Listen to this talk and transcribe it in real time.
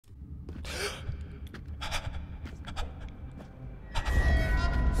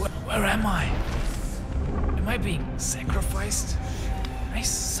Where am I? Am I being sacrificed? Nice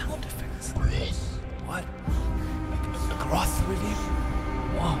sound effects. What? A Groth review?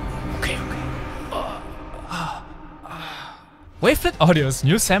 Whoa. Okay. Wavelet Audio's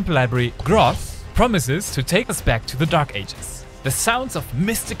new sample library, Groth, promises to take us back to the Dark Ages. The sounds of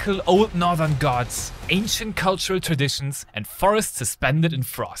mystical old northern gods, ancient cultural traditions, and forests suspended in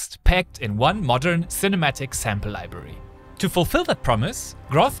frost, packed in one modern cinematic sample library. To fulfill that promise,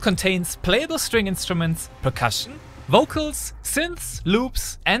 Groth contains playable string instruments, percussion, vocals, synths,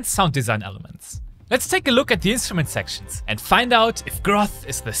 loops, and sound design elements. Let's take a look at the instrument sections and find out if Groth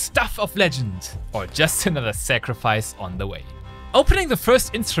is the stuff of legend or just another sacrifice on the way. Opening the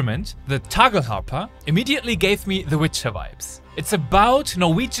first instrument, the Tagelharpa, immediately gave me The Witcher vibes. It's a bowed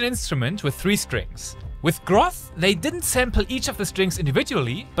Norwegian instrument with 3 strings. With Groth, they didn't sample each of the strings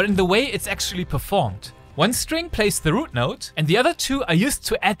individually, but in the way it's actually performed. One string plays the root note, and the other 2 are used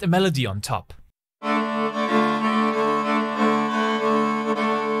to add a melody on top.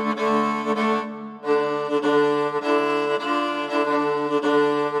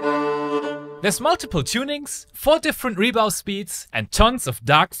 There's multiple tunings, 4 different rebound speeds, and tons of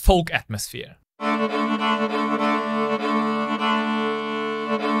dark folk atmosphere.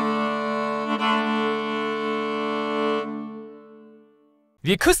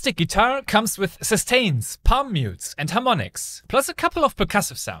 The acoustic guitar comes with sustains, palm mutes, and harmonics, plus a couple of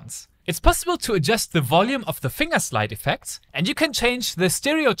percussive sounds. It's possible to adjust the volume of the finger slide effects, and you can change the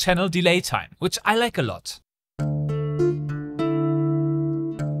stereo channel delay time, which I like a lot.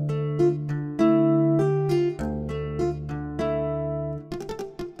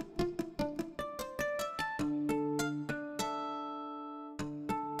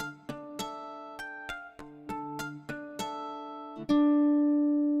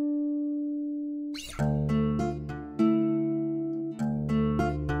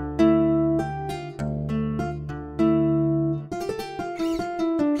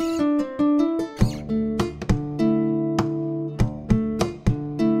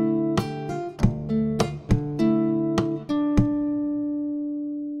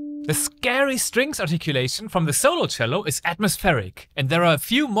 The scary strings articulation from the solo cello is atmospheric, and there are a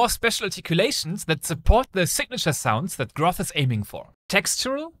few more special articulations that support the signature sounds that Groth is aiming for.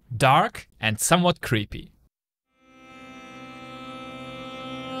 Textural, dark, and somewhat creepy.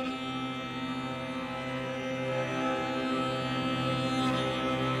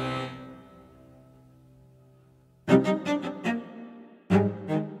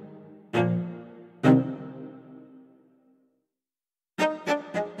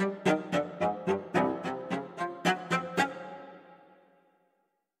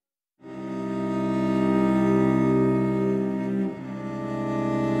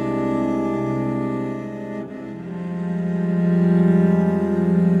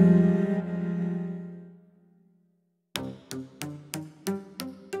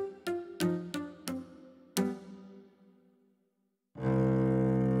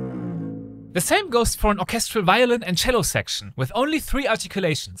 The same goes for an orchestral violin and cello section, with only 3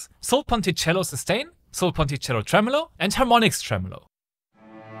 articulations: sol ponticello sustain, sol ponticello tremolo, and harmonics tremolo.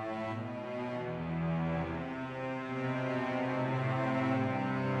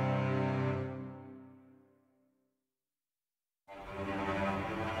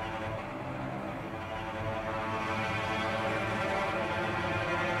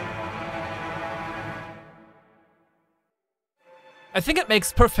 I think it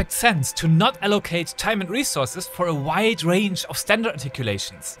makes perfect sense to not allocate time and resources for a wide range of standard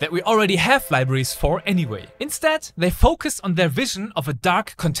articulations that we already have libraries for anyway. Instead, they focus on their vision of a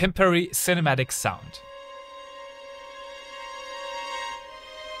dark contemporary cinematic sound.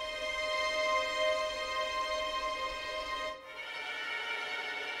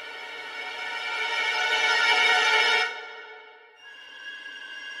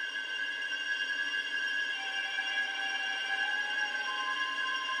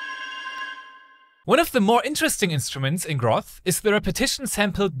 One of the more interesting instruments in Groth is the repetition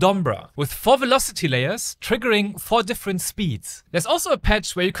sampled Dombra, with 4 velocity layers triggering 4 different speeds. There's also a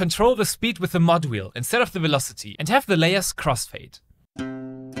patch where you control the speed with the mod wheel instead of the velocity and have the layers crossfade.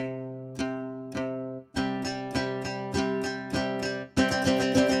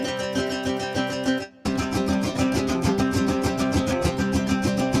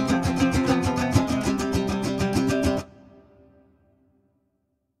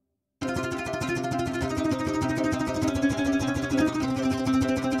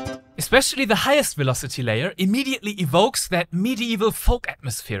 Especially the highest velocity layer immediately evokes that medieval folk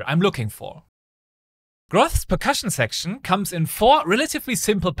atmosphere I'm looking for. Groth's percussion section comes in 4 relatively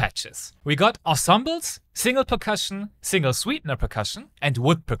simple patches. We got ensembles, single percussion, single sweetener percussion, and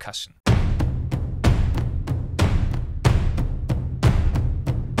wood percussion.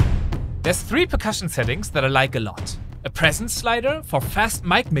 There's 3 percussion settings that I like a lot. A presence slider for fast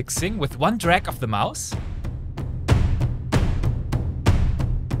mic mixing with 1 drag of the mouse.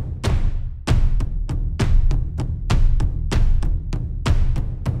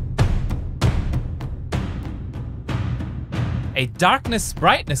 A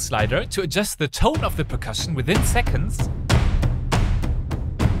darkness-brightness slider to adjust the tone of the percussion within seconds.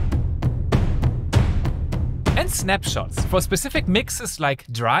 And snapshots for specific mixes like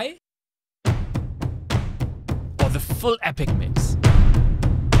dry or the full epic mix.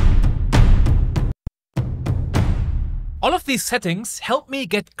 All of these settings help me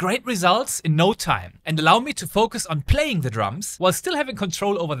get great results in no time and allow me to focus on playing the drums while still having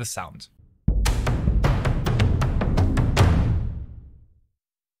control over the sound.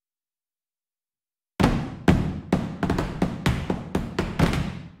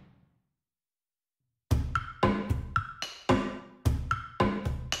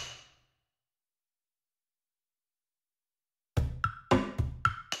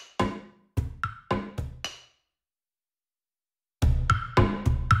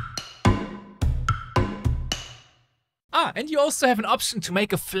 And you also have an option to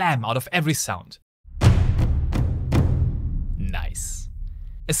make a flam out of every sound. Nice.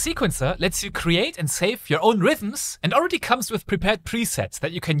 A sequencer lets you create and save your own rhythms and already comes with prepared presets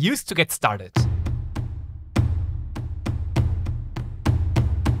that you can use to get started.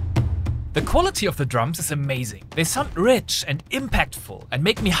 The quality of the drums is amazing. They sound rich and impactful and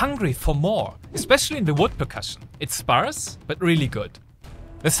make me hungry for more, especially in the wood percussion. It's sparse, but really good.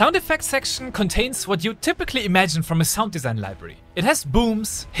 The sound effects section contains what you typically imagine from a sound design library. It has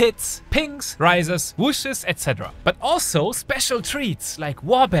booms, hits, pings, risers, whooshes, etc. But also special treats like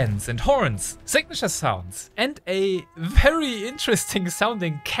warbends and horns, signature sounds, and a very interesting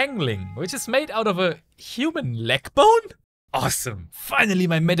sounding kangling, which is made out of a human leg bone? Awesome! Finally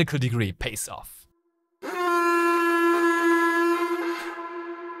my medical degree pays off.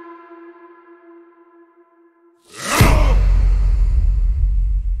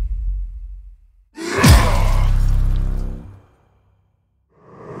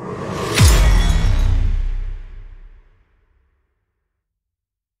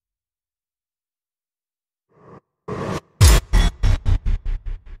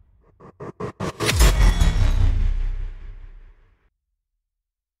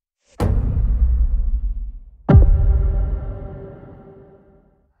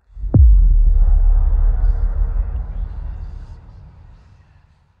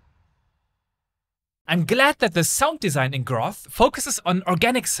 I'm glad that the sound design in Groth focuses on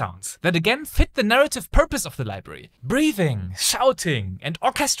organic sounds that again fit the narrative purpose of the library. Breathing, shouting, and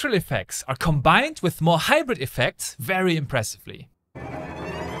orchestral effects are combined with more hybrid effects very impressively.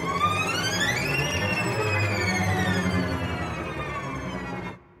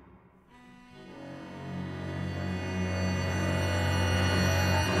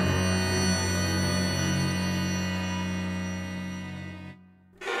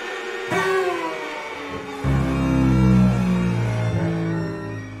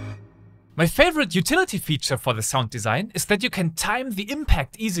 My favorite utility feature for the sound design is that you can time the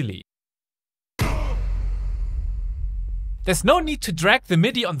impact easily. There's no need to drag the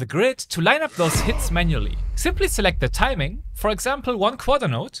MIDI on the grid to line up those hits manually. Simply select the timing, for example 1 quarter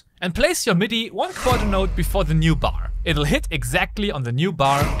note, and place your MIDI 1 quarter note before the new bar. It'll hit exactly on the new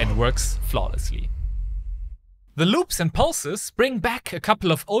bar and works flawlessly. The loops and pulses bring back a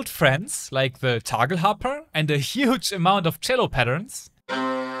couple of old friends like the Tagelharper and a huge amount of cello patterns.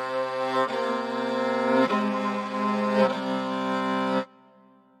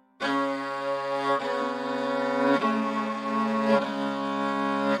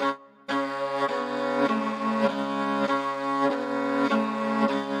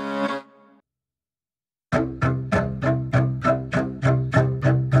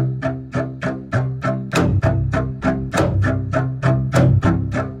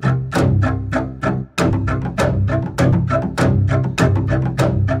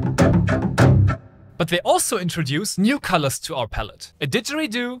 But they also introduce new colors to our palette. A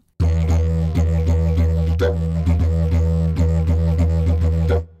didgeridoo,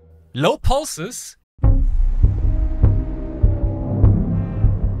 low pulses,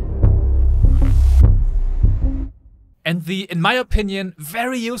 and the, in my opinion,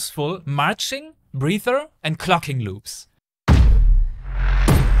 very useful marching, breather, and clocking loops.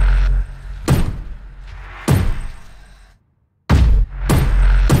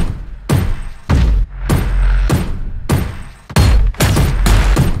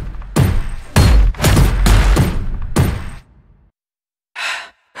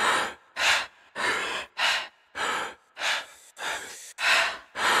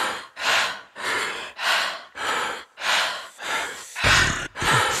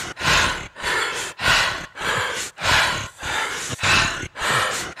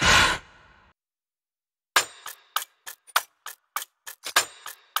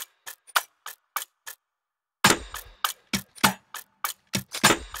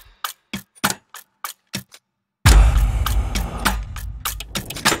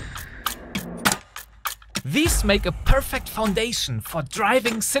 These make a perfect foundation for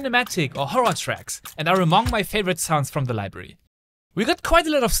driving cinematic or horror tracks and are among my favorite sounds from the library. We got quite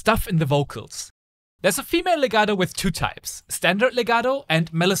a lot of stuff in the vocals. There's a female legato with two types, standard legato and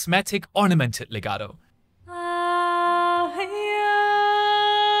melismatic ornamented legato.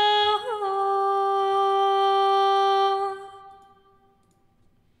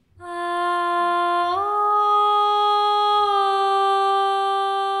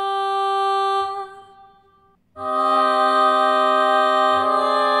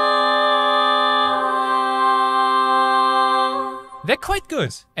 They're quite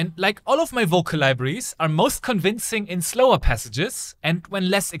good, and like all of my vocal libraries, are most convincing in slower passages and when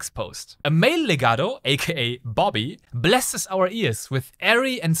less exposed. A male legato, aka Bobby, blesses our ears with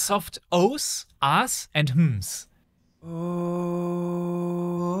airy and soft O's, A's, and hms.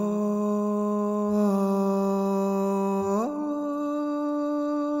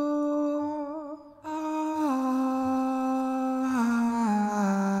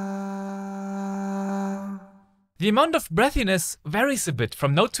 The amount of breathiness varies a bit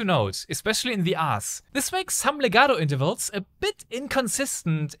from note to note, especially in the R's. This makes some legato intervals a bit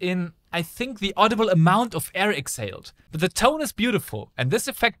inconsistent in, I think, the audible amount of air exhaled. But the tone is beautiful, and this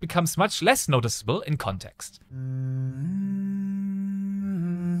effect becomes much less noticeable in context.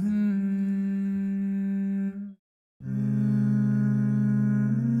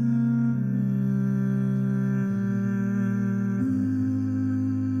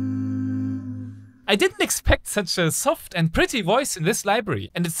 I didn't expect such a soft and pretty voice in this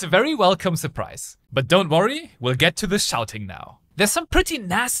library, and it's a very welcome surprise. But don't worry, we'll get to the shouting now. There's some pretty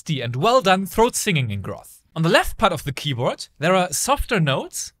nasty and well done throat singing in Groth. On the left part of the keyboard, there are softer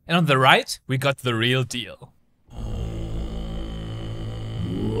notes, and on the right, we got the real deal.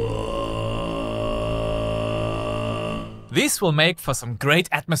 These will make for some great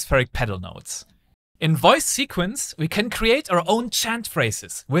atmospheric pedal notes. In voice sequence, we can create our own chant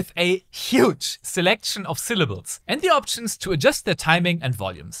phrases with a huge selection of syllables and the options to adjust their timing and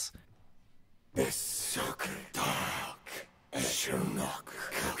volumes.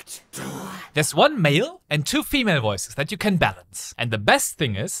 There's one male and two female voices that you can balance. And the best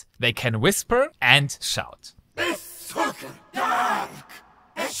thing is, they can whisper and shout.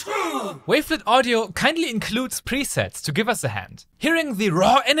 Wavelet Audio kindly includes presets to give us a hand. Hearing the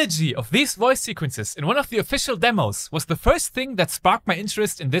raw energy of these voice sequences in one of the official demos was the first thing that sparked my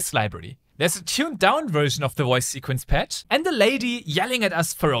interest in this library. There's a tuned down version of the voice sequence patch and a lady yelling at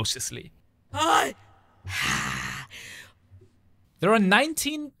us ferociously. There are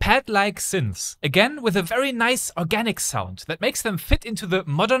 19 pad-like synths, again with a very nice organic sound that makes them fit into the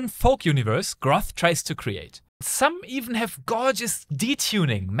modern folk universe Groth tries to create. Some even have gorgeous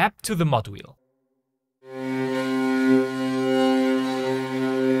detuning mapped to the mod wheel.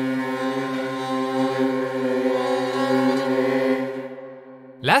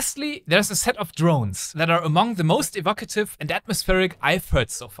 Lastly, there's a set of drones that are among the most evocative and atmospheric I've heard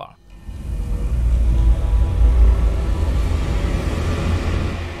so far.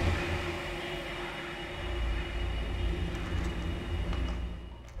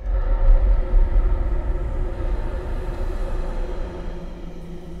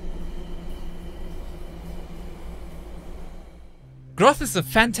 Groth is a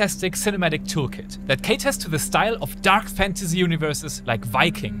fantastic cinematic toolkit that caters to the style of dark fantasy universes like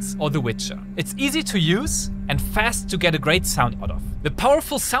Vikings or The Witcher. It's easy to use and fast to get a great sound out of. The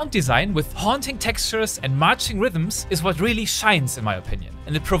powerful sound design with haunting textures and marching rhythms is what really shines in my opinion,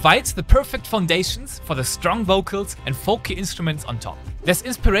 and it provides the perfect foundations for the strong vocals and folky instruments on top. There's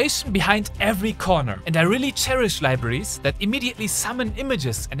inspiration behind every corner, and I really cherish libraries that immediately summon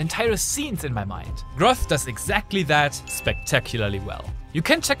images and entire scenes in my mind. Groth does exactly that spectacularly well. You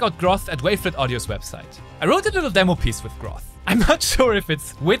can check out Groth at Wavelet Audio's website. I wrote a little demo piece with Groth. I'm not sure if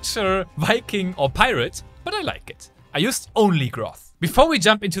it's Witcher, Viking or Pirate, but I like it. I used only Groth. Before we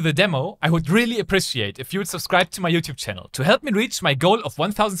jump into the demo, I would really appreciate if you would subscribe to my YouTube channel to help me reach my goal of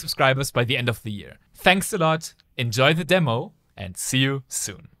 1000 subscribers by the end of the year. Thanks a lot, enjoy the demo, and see you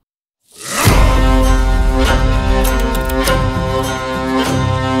soon.